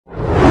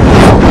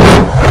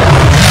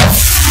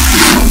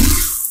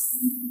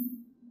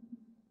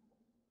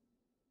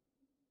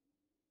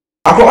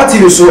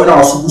Akɔmati so na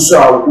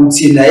ɔso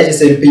uti na yɛ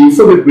sɛ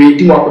mpanyinfo bebree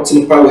di mu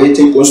akɔtene pa wɔ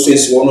yɛte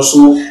constituency wɔ no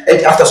so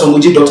after some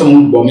moji Dr.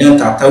 Bawumia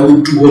tata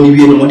we do one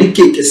wie no mo de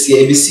cake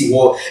kɛseɛ ebisi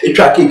wɔ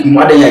etwa cake mu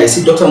adan yɛ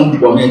si Dr.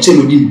 Bawumia nkyɛn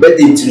no di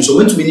birthday nti so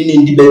went to be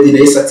ni di birthday na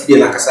yɛ Saturday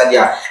la kasa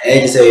dia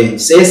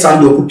sɛ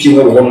Sunday okupie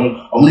wɔ hɔ no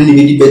ɔmo ne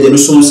bi di birthday no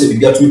so sɛ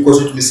bibia to because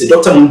to be say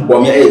Dr.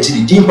 Bawumia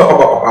gidi di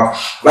papa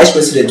vice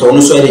president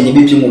ɔno so yɛ ne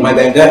bi mu ma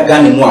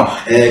Ghana mu a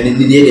ne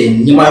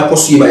nyima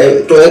ɛkɔso yi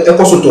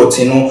ɛkɔso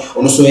tɔte no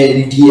ɔno so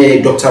yɛ di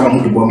Dr.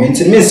 Bawumia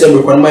nti me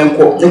nsɛm rekɔ no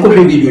manko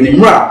nkɔhwɛ video ne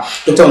mra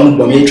Dr.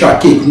 Bawumia twa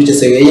cake no kyɛ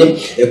sɛ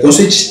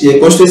yɛ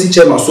constituency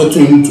chairman so to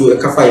him to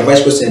kafa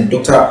vice president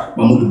Dr.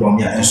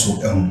 Bawumia enso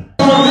ehun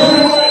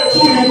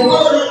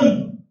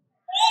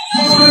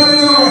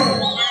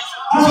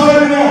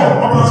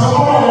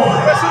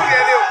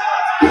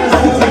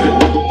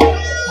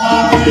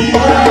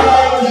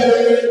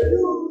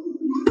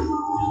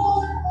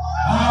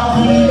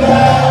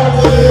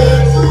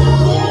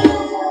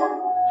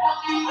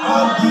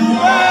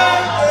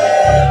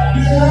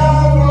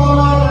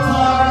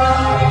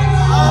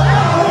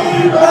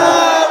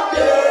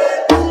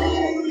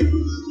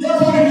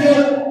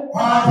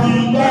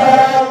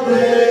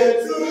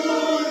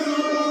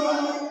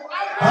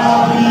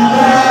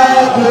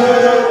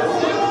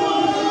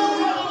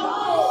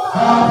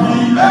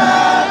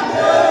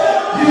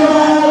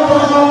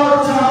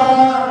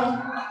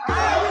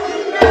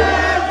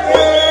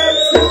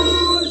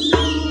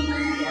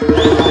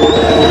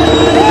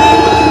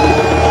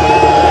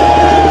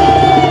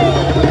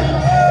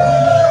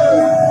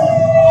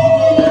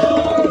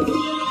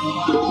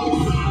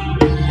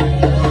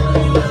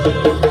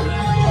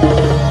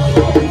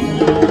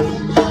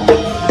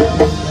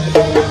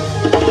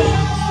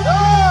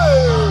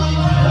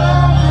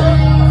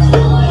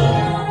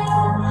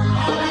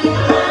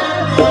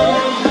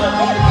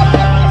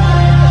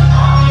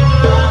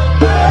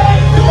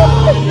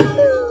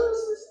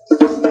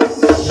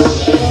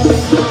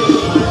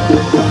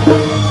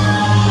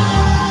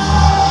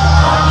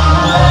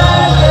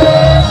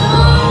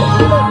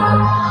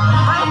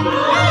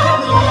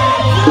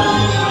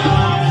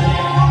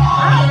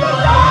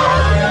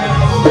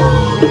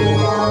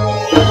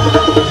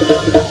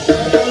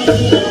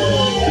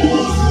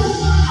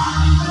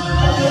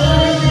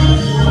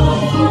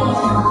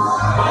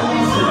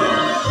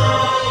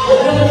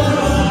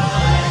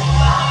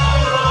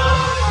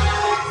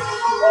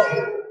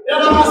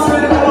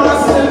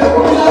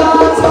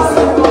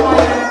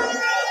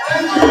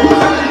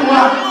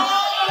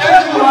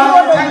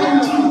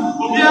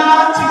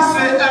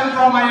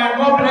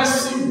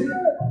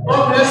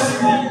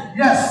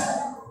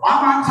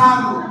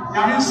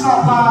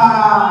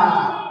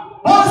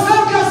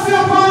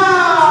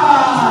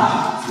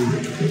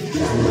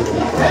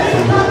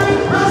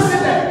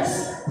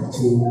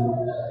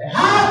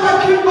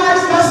Hard-working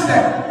vice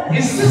president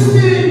is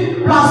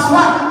 60 plus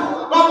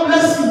 1. God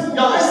bless you,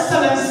 Your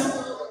Excellency.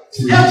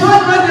 You're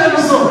 12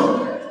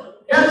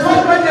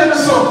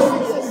 so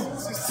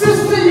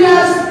 60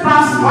 years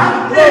plus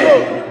 1 day.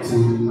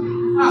 60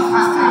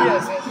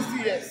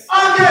 years.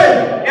 Okay,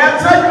 you're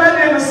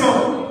 12 so.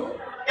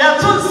 You're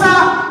 2 sir,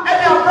 and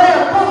you're playing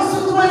a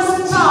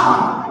constituency town.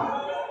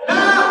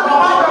 Now,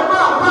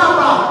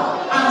 Baba,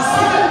 and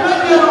 7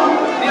 million,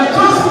 you're 2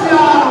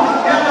 million.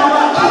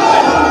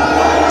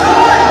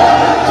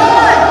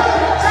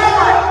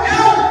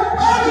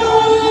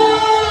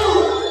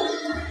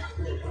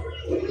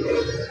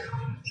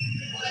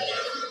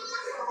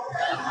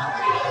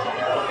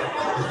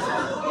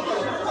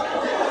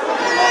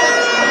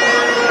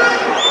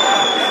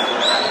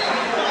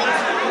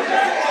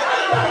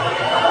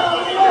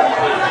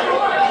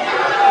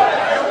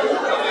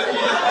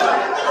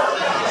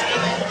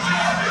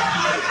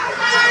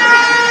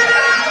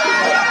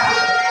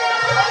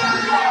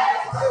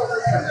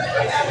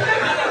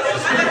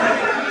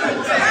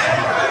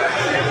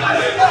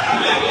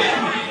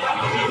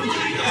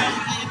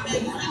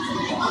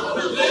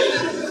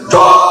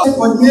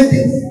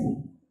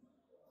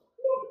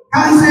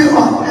 Council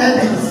of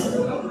Elders.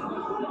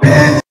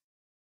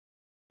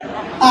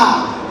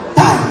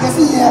 Time you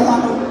see here,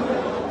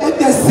 it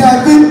is 7%.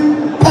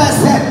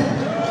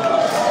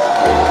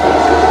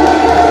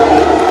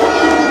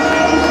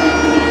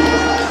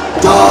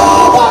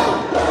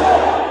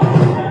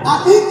 I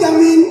think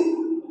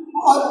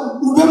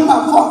November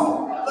 4th,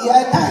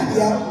 yeah, time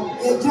here,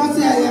 it just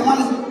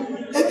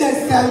it is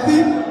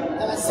 7%.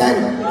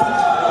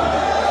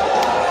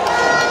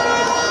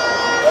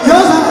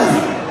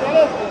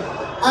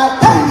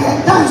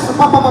 Thanks to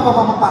Papa.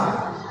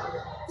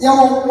 There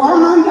were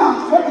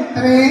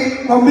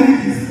 143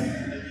 communities.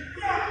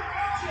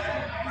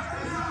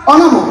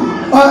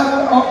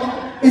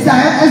 It's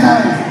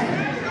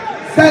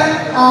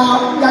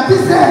that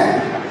is said,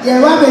 you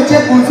have a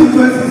check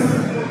constituencies.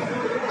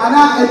 And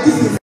now this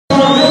is.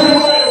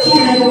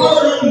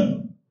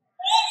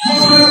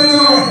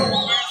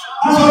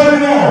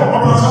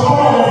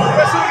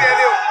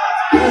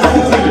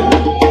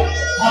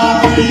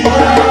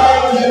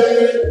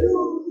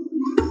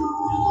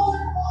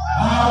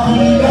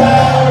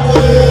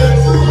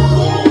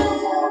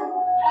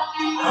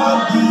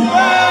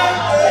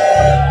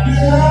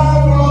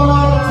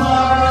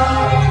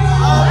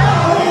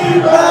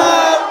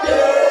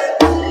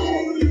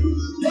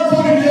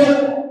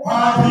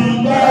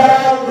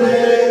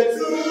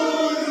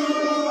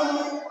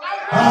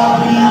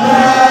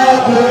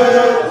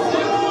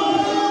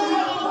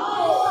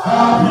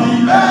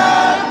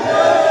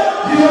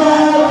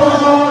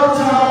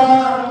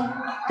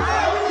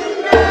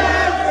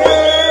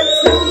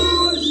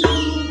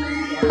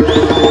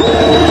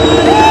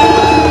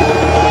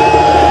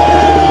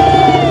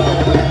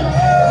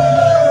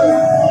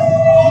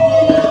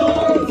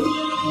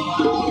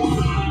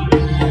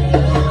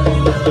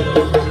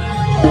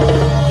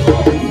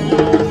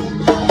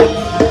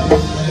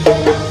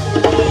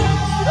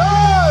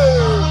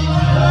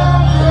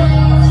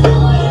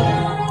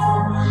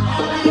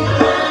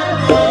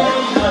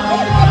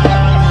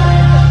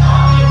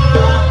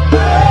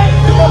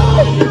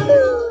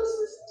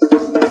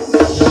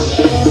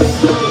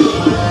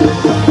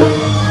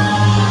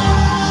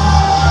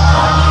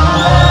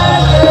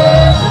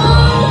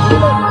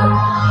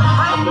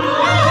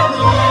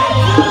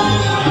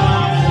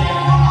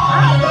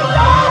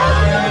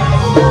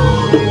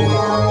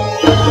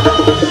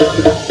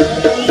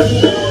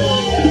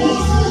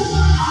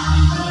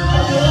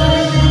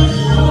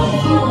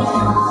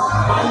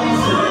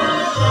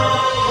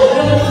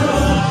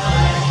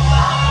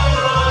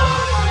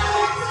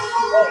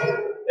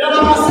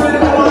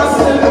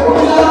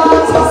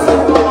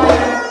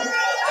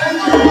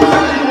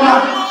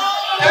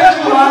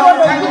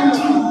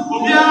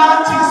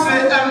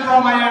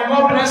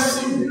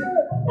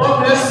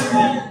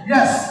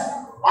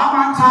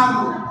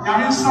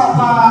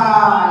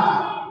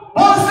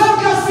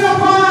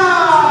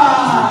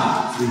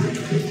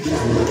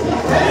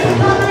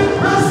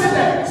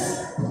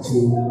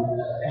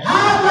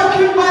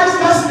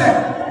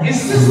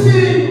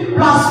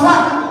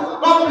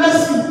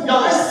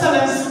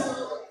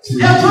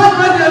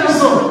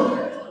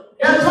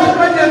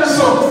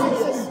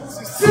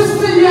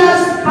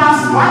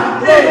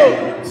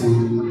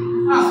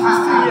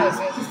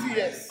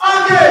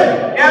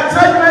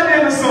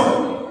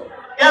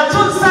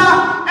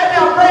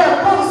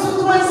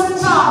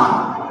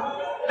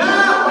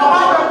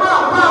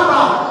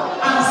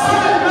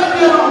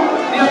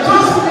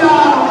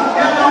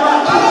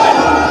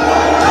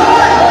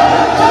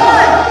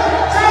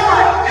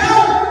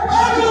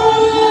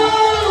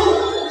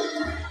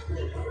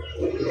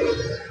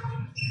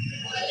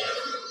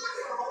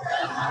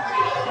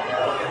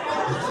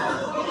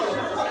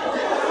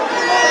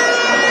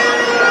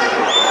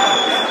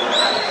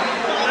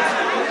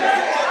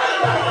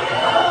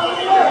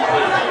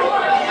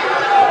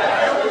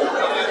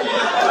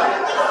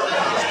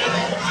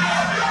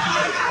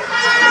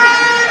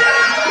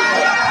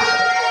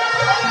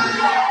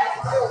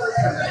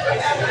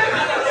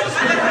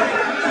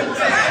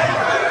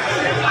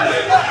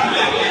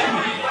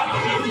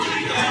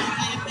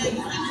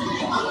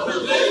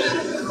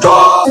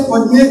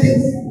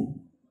 Coordinators,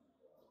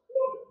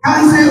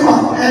 Council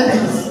of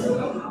Elders,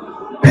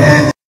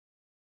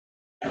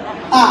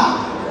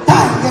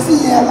 time, you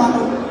see here,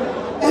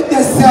 it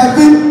is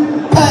 7